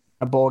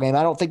a bowl game.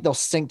 I don't think they'll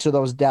sink to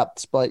those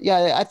depths, but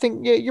yeah, I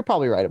think you're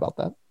probably right about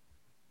that.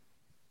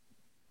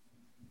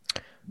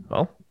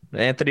 Well,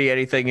 Anthony,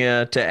 anything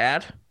to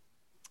add?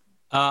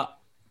 I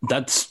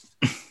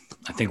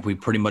think we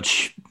pretty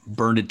much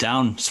burned it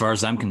down as far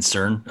as I'm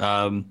concerned.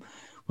 Want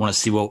to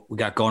see what we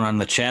got going on in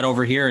the chat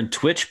over here and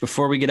Twitch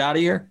before we get out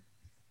of here?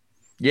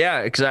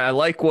 Yeah, because I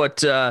like what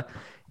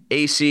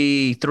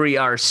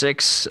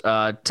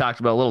AC3R6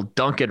 talked about, a little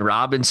Duncan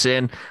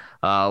Robinson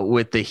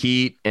with the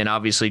Heat, and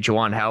obviously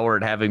Juwan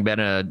Howard having been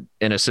an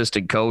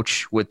assistant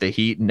coach with the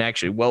Heat and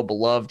actually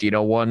well-beloved,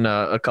 won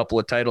a couple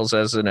of titles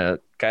as in a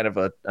kind of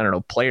a,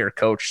 player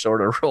coach sort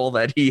of role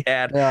that he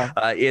had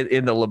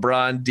in the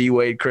LeBron,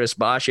 D-Wade, Chris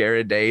Bosh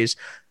era days.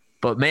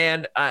 But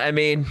man, I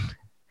mean,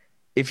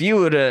 if you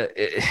would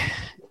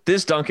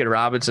this Duncan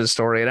Robinson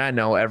story, and I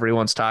know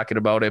everyone's talking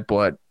about it,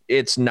 but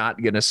it's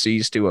not going to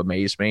cease to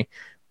amaze me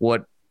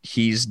what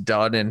he's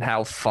done and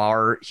how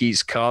far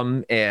he's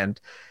come. And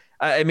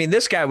I mean,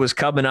 this guy was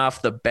coming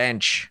off the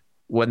bench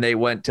when they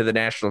went to the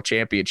national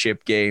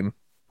championship game,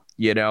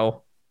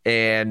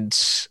 and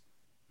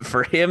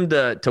for him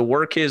to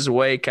work his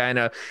way, kind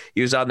of,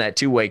 he was on that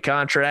 2-way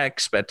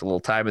contract, spent a little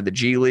time in the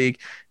G League.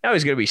 Now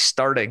he's going to be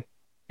starting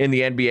in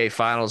the NBA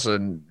Finals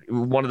and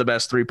one of the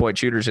best 3-point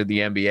shooters in the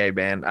NBA,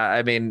 man.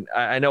 I mean,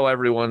 I know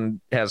everyone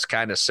has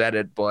kind of said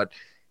it, but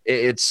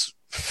it's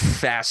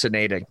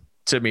fascinating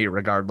to me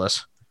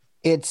regardless.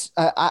 It's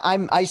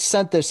I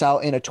sent this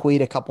out in a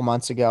tweet a couple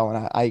months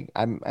ago,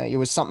 and it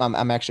was something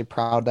I'm actually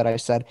proud that I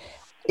said.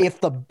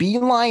 If the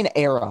Beeline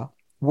era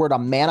were to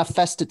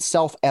manifest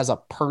itself as a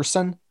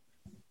person,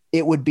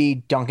 it would be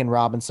Duncan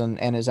Robinson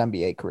and his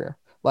NBA career.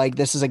 Like,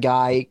 this is a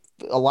guy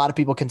a lot of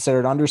people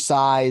considered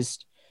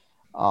undersized.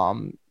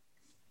 People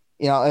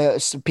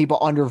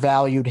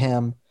undervalued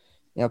him.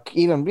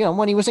 Even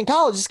when he was in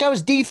college, this guy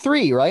was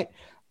D3, right?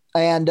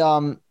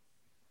 And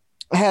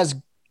has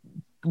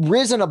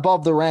risen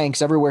above the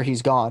ranks everywhere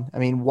he's gone. I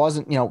mean,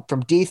 wasn't,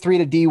 from D3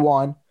 to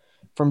D1,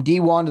 from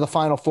D1 to the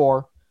Final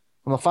Four,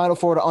 from the Final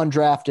Four to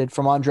undrafted,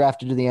 from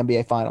undrafted to the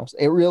NBA Finals.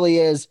 It really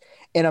is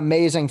an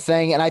amazing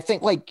thing. And I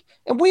think,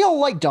 and we all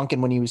like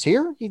Duncan when he was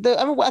here.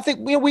 I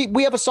think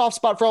we have a soft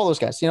spot for all those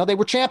guys. They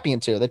were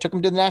champions here. They took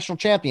him to the national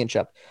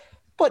championship.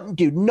 But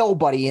dude,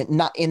 nobody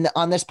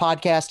on this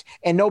podcast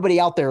and nobody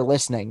out there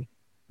listening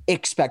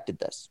expected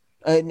this.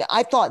 And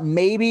I thought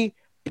maybe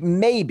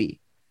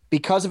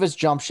because of his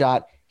jump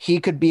shot, he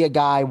could be a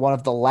guy, one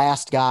of the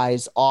last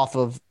guys off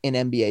of an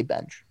NBA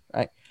bench,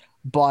 right?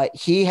 But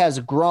he has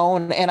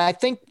grown, and I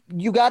think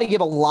you got to give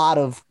a lot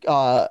of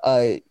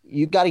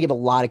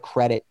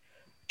credit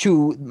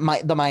to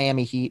the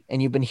Miami Heat,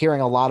 and you've been hearing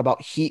a lot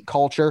about Heat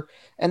culture,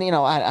 and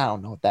I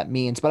don't know what that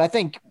means, but I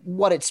think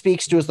what it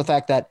speaks to is the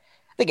fact that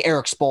I think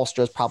Eric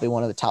Spoelstra is probably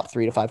one of the top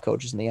 3 to 5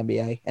 coaches in the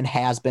NBA and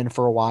has been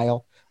for a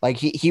while. Like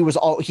he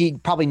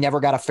probably never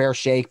got a fair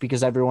shake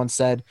because everyone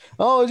said,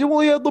 "Oh, he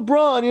only had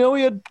LeBron,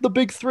 he had the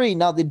big 3."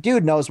 Now the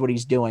dude knows what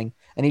he's doing,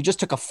 and he just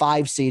took a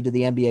 5 seed to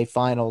the NBA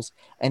Finals,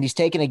 and he's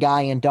taking a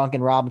guy in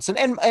Duncan Robinson,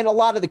 and a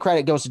lot of the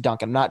credit goes to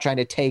Duncan. I'm not trying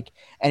to take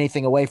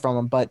anything away from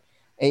him, but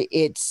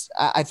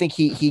I think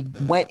he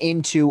went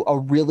into a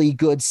really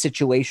good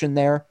situation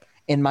there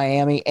in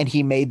Miami, and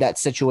he made that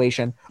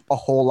situation a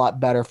whole lot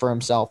better for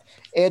himself.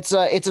 It's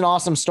an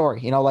awesome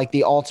story, like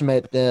the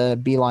ultimate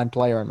Beeline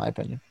player, in my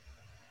opinion.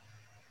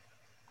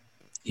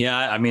 Yeah,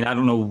 I mean, I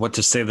don't know what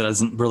to say that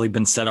hasn't really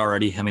been said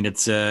already. I mean,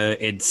 it's a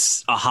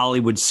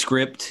Hollywood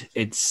script.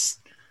 It's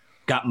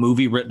got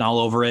movie written all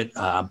over it.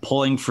 I'm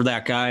pulling for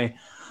that guy.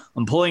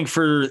 I'm pulling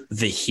for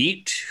the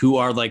Heat, who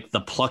are like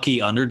the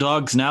plucky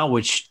underdogs now.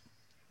 Which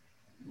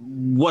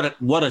what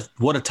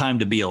a time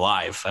to be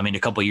alive. I mean, a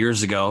couple of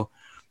years ago,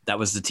 that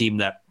was the team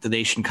that the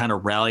nation kind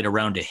of rallied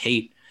around to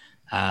hate.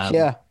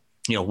 With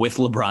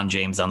LeBron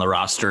James on the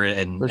roster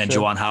and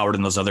Juwan Howard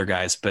and those other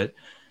guys, but.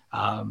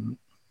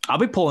 I'll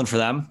be pulling for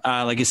them.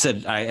 Like I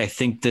said, I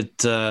think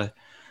that,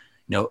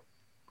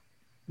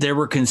 there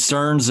were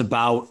concerns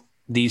about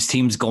these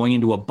teams going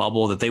into a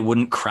bubble that they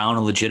wouldn't crown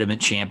a legitimate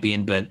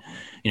champion. But,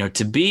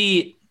 to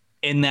be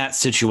in that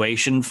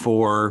situation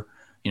for,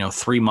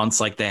 3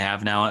 months like they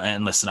have now.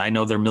 And listen, I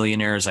know they're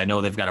millionaires. I know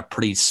they've got a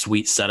pretty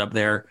sweet setup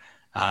there.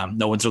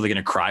 No one's really going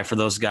to cry for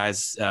those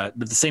guys. But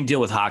the same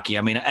deal with hockey.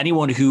 I mean,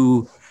 anyone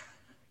who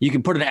you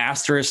can put an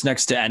asterisk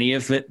next to any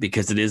of it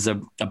because it is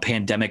a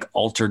pandemic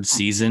altered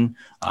season.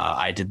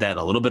 I did that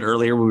a little bit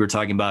earlier when we were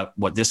talking about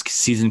what this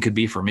season could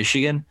be for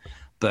Michigan,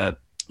 but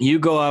you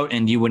go out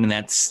and you win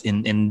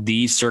in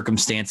these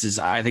circumstances.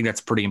 I think that's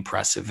pretty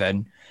impressive.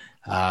 And,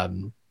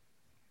 Eric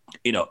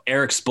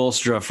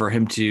Spoelstra, for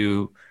him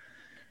to,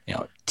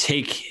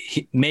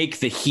 make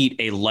the Heat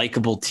a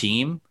likable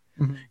team,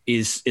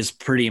 is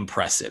pretty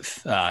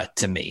impressive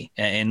to me.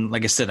 And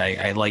like I said,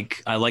 I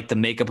like the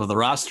makeup of the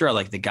roster. I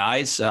like the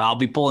guys. I'll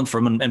be pulling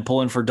from and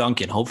pulling for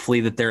Duncan.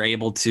 Hopefully that they're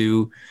able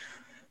to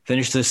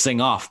finish this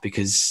thing off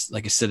because,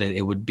 like I said,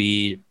 it would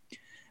be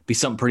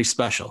something pretty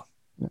special.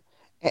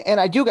 And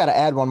I do got to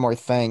add one more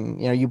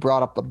thing. You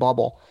brought up the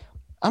bubble.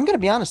 I'm going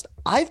to be honest.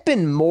 I've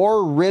been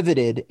more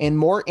riveted and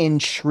more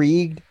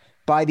intrigued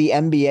by the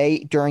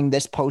NBA during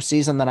this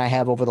postseason than I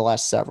have over the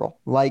last several.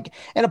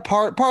 And a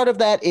part of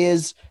that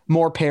is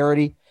more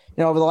parity.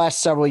 Over the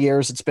last several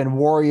years, it's been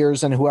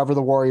Warriors and whoever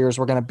the Warriors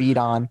were going to beat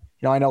on.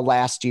 I know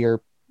last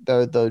year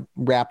the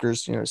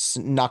Raptors,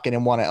 snuck in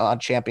and won a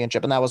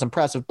championship, and that was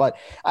impressive. But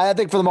I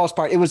think for the most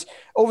part, it was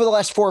over the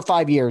last 4 or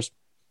 5 years,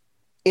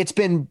 it's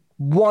been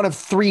one of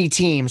 3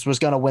 teams was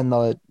going to win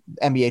the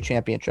NBA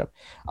championship.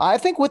 I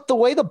think with the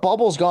way the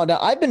bubble's gone down,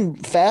 I've been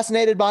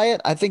fascinated by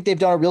it. I think they've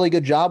done a really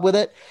good job with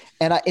it.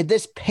 And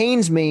this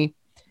pains me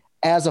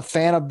as a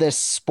fan of this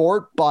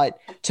sport, but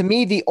to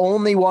me, the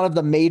only one of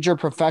the major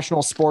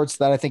professional sports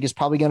that I think is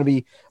probably going to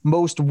be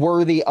most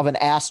worthy of an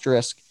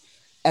asterisk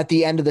at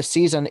the end of the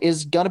season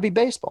is going to be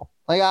baseball.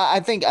 I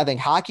think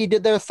hockey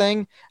did their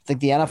thing. I think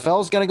the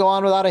NFL is going to go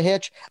on without a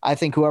hitch. I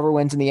think whoever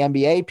wins in the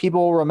NBA,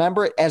 people will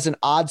remember it as an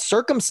odd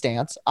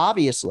circumstance,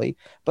 obviously,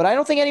 but I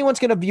don't think anyone's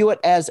going to view it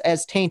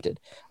as tainted.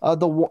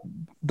 The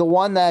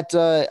one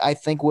that I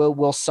think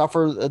will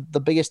suffer the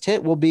biggest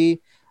hit will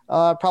be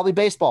probably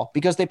baseball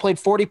because they played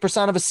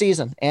 40% of a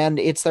season, and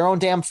it's their own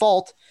damn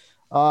fault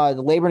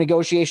The labor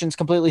negotiations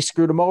completely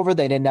screwed them over.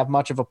 They didn't have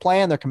much of a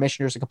plan. Their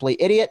commissioner's a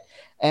complete idiot.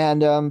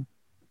 And, and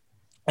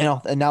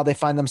now they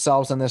find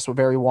themselves in this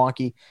very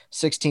wonky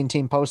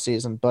 16-team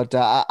postseason. But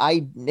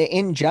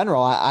in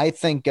general, I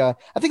think a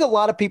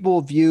lot of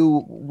people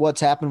view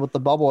what's happened with the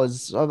bubble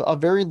as a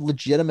very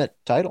legitimate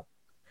title.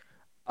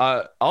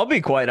 I'll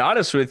be quite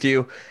honest with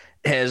you.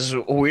 As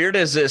weird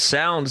as this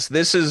sounds,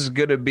 this is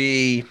going to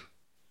be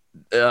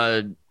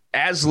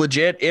as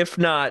legit, if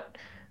not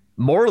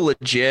more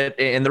legit.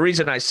 And the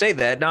reason I say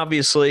that, and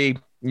obviously,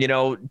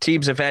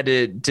 teams have had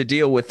to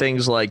deal with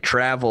things like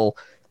travel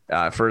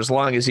for as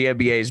long as the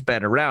NBA has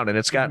been around, and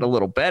it's gotten a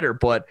little better.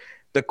 But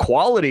the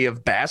quality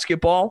of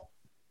basketball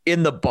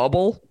in the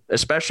bubble,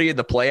 especially in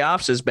the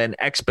playoffs, has been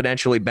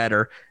exponentially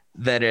better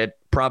than it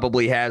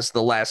probably has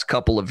the last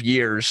couple of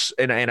years.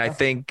 And I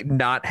think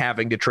not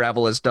having to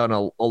travel has done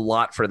a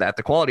lot for that.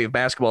 The quality of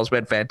basketball has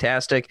been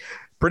fantastic.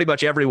 Pretty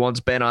much everyone's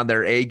been on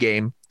their A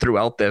game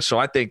throughout this. So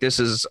I think this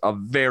is a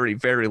very,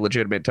 very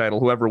legitimate title,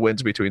 whoever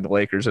wins between the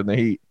Lakers and the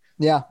Heat.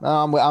 Yeah,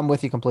 I'm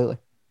with you completely.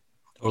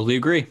 Totally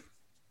agree.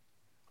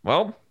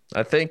 Well,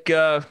 I think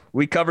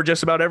we covered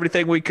just about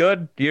everything we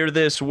could here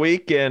this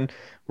week, and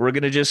we're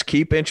going to just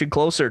keep inching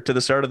closer to the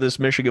start of this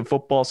Michigan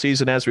football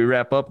season as we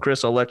wrap up.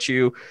 Chris, I'll let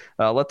you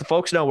let the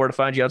folks know where to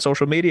find you on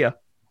social media.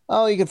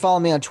 Oh, you can follow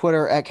me on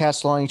Twitter at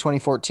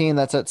Castellani2014.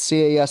 That's at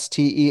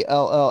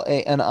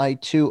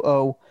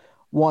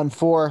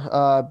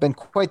CASTELLANI2014. Been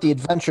quite the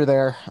adventure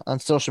there on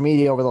social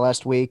media over the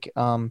last week.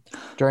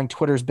 During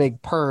Twitter's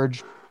big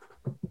purge,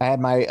 I had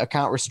my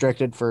account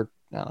restricted for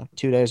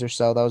 2 days or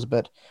so. That was a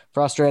bit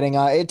frustrating.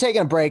 It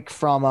taken a break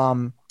from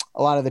a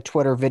lot of the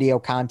Twitter video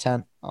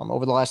content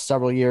over the last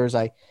several years.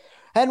 I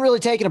hadn't really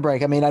taken a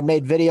break. I mean, I'd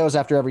made videos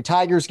after every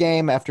Tigers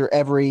game, after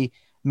every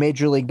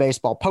Major League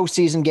Baseball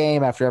postseason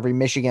game, after every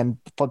Michigan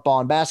football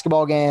and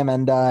basketball game.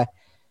 And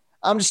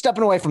I'm just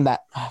stepping away from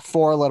that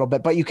for a little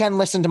bit. But you can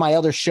listen to my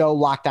other show,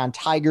 Locked On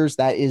Tigers.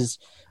 That is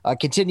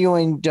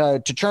continuing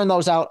to churn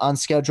those out on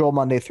schedule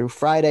Monday through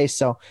Friday.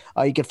 So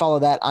you can follow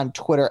that on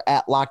Twitter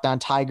at Locked On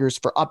Tigers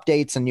for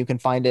updates, and you can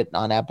find it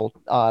on Apple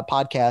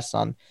Podcasts,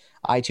 on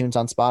iTunes,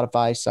 on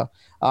Spotify. So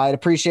I'd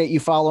appreciate you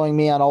following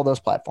me on all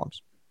those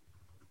platforms.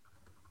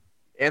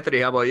 Anthony,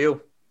 how about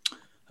you?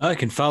 You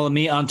can follow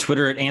me on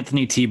Twitter at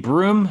Anthony T.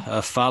 Broom.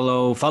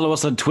 Follow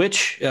us on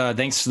Twitch.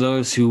 Thanks to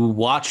those who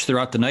watch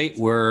throughout the night.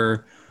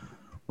 We're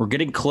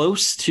getting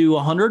close to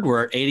 100.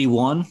 We're at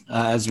 81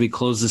 as we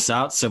close this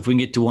out. So if we can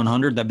get to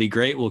 100, that'd be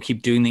great. We'll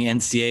keep doing the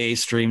NCAA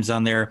streams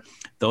on there.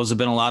 Those have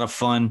been a lot of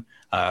fun.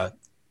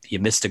 You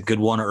missed a good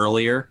one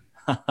earlier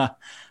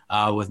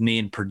with me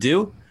and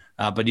Purdue.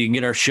 But you can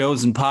get our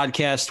shows and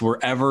podcasts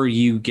wherever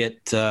you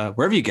get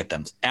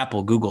them.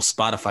 Apple, Google,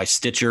 Spotify,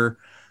 Stitcher.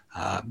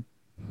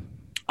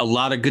 A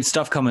lot of good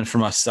stuff coming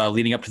from us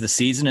leading up to the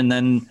season and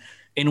then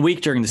in week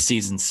during the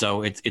season.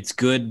 So it's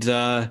good.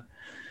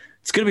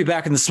 It's good to be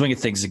back in the swing of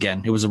things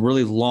again. It was a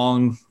really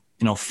long,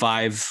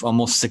 5,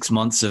 almost 6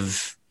 months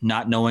of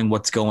not knowing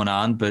what's going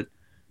on, but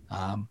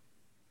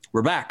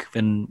we're back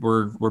and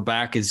we're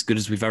back as good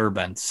as we've ever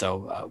been.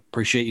 So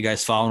appreciate you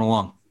guys following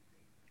along.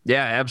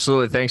 Yeah,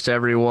 absolutely. Thanks to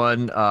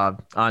everyone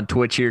on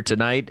Twitch here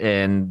tonight.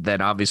 And then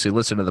obviously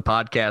listen to the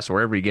podcast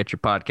wherever you get your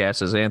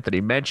podcasts, as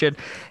Anthony mentioned.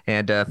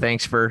 And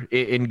thanks for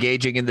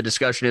engaging in the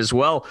discussion as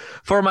well.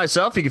 For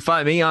myself, you can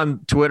find me on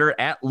Twitter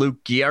at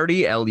Luke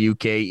Ghiardi,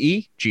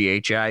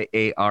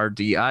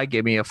 LukeGhiardi.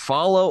 Give me a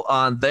follow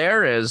on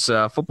there as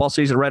football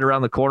season right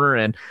around the corner.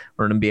 And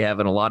we're going to be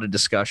having a lot of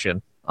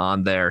discussion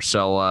on there.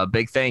 So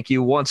big thank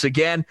you once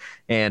again.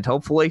 And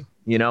hopefully,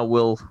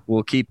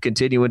 we'll keep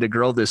continuing to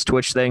grow this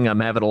Twitch thing. I'm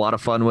having a lot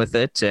of fun with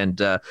it,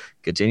 and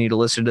continue to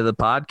listen to the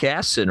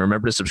podcasts. And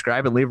remember to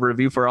subscribe and leave a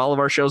review for all of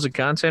our shows and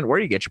content where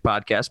you get your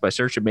podcast by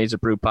searching Maize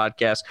and Brew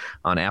Podcast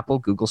on Apple,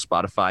 Google,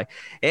 Spotify,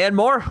 and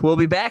more. We'll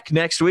be back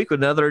next week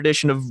with another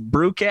edition of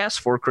Brewcast.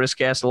 For Chris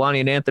Castellani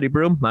and Anthony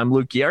Broom, I'm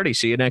Luke Ghiardi.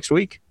 See you next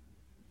week.